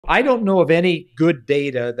I don't know of any good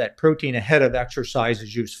data that protein ahead of exercise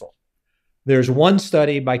is useful. There's one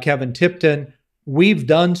study by Kevin Tipton. We've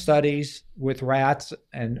done studies with rats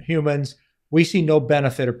and humans. We see no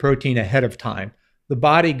benefit of protein ahead of time. The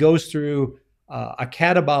body goes through a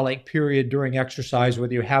catabolic period during exercise,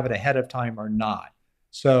 whether you have it ahead of time or not.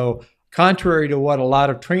 So contrary to what a lot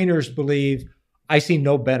of trainers believe, I see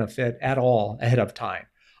no benefit at all ahead of time.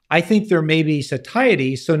 I think there may be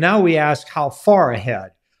satiety. So now we ask, how far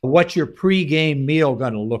ahead? What's your pregame meal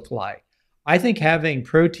going to look like? I think having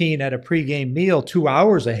protein at a pregame meal 2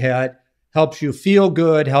 hours ahead helps you feel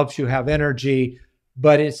good, helps you have energy,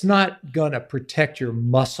 but it's not going to protect your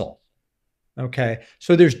muscle. Okay,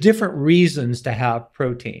 so there's different reasons to have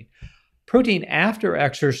protein. Protein after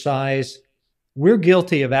exercise, we're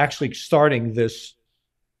guilty of actually starting this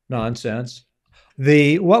nonsense.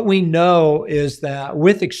 What we know is that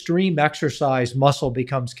with extreme exercise, muscle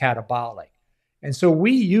becomes catabolic. And so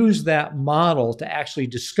we use that model to actually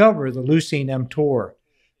discover the leucine mTOR.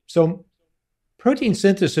 So protein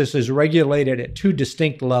synthesis is regulated at two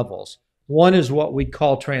distinct levels. One is what we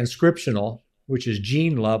call transcriptional, which is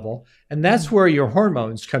gene level, and that's where your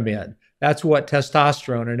hormones come in. That's what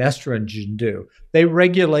testosterone and estrogen do. They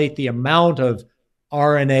regulate the amount of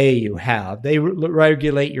RNA you have. They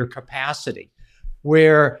regulate your capacity,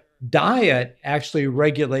 where diet actually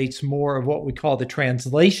regulates more of what we call the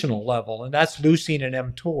translational level, and that's leucine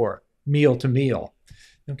and mTOR, meal to meal.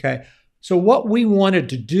 Okay, so what we wanted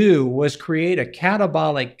to do was create a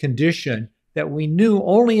catabolic condition that we knew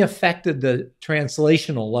only affected the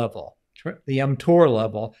translational level, the mTOR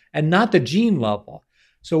level, and not the gene level.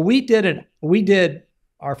 So we did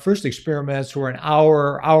our first experiments were an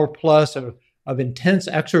hour plus of intense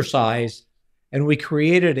exercise, and we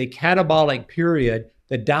created a catabolic period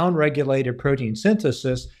that downregulated protein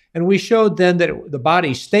synthesis. And we showed then that the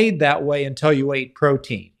body stayed that way until you ate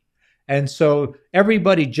protein. And so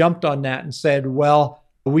everybody jumped on that and said, well,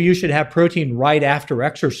 you should have protein right after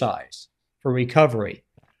exercise for recovery.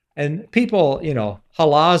 And people,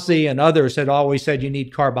 Halazi and others had always said you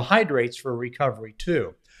need carbohydrates for recovery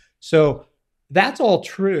too. So that's all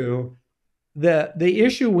true. The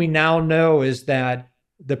issue we now know is that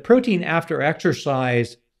the protein after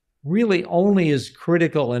exercise really only is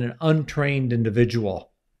critical in an untrained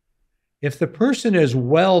individual. If the person is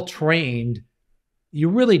well trained, you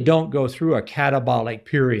really don't go through a catabolic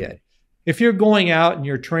period. If you're going out and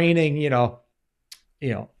you're training,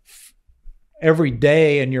 every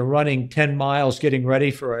day and you're running 10 miles getting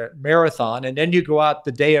ready for a marathon, and then you go out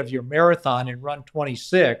the day of your marathon and run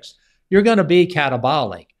 26, you're going to be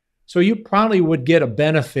catabolic. So you probably would get a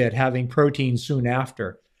benefit having protein soon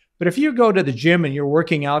after. But if you go to the gym and you're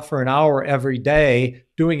working out for an hour every day,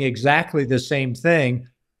 doing exactly the same thing,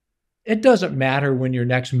 it doesn't matter when your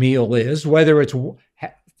next meal is, whether it's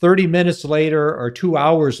 30 minutes later or 2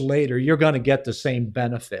 hours later, you're going to get the same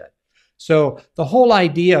benefit. So the whole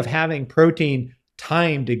idea of having protein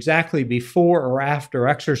timed exactly before or after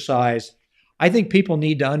exercise, I think people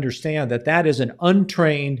need to understand that that is an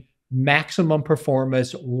untrained maximum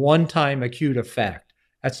performance, one-time acute effect.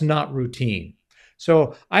 That's not routine.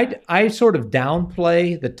 So I sort of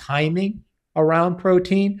downplay the timing around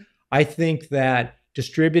protein. I think that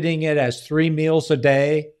distributing it as 3 meals a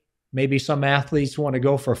day, maybe some athletes want to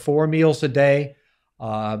go for 4 meals a day,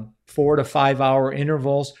 4 to 5 hour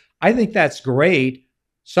intervals. I think that's great.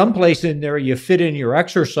 Someplace in there you fit in your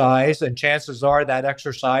exercise, and chances are that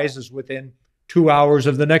exercise is within 2 hours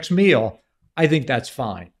of the next meal. I think that's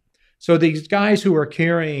fine. So these guys who are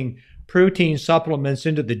carrying protein supplements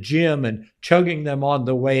into the gym and chugging them on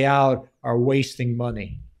the way out are wasting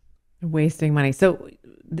money. Wasting money. So,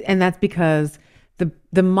 and that's because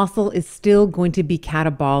the muscle is still going to be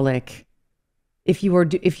catabolic. If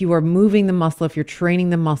you are moving the muscle, if you're training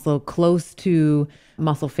the muscle close to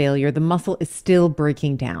muscle failure, the muscle is still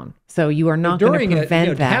breaking down. So you are not going to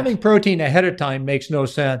prevent that. Having protein ahead of time makes no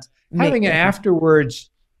sense. Having it afterwards,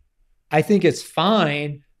 I think it's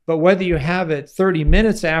fine. But whether you have it 30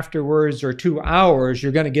 minutes afterwards or 2 hours,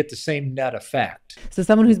 you're going to get the same net effect. So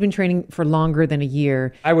someone who's been training for longer than a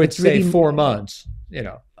year, I would say really 4 months.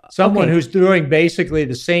 Someone who's doing basically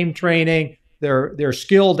the same training, they're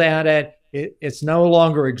skilled at it. It's no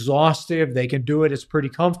longer exhaustive. They can do it. It's pretty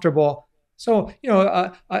comfortable. So,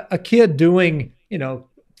 a kid doing,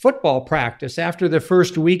 football practice after the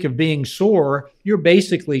first week of being sore, you're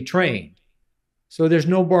basically trained. So there's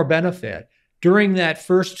no more benefit. During that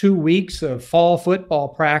first 2 weeks of fall football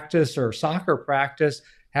practice or soccer practice,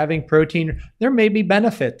 having protein, there may be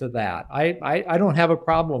benefit to that. I don't have a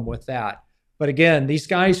problem with that. But again, these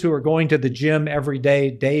guys who are going to the gym every day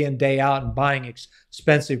in, day out, and buying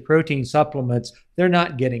expensive protein supplements, they're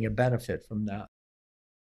not getting a benefit from that.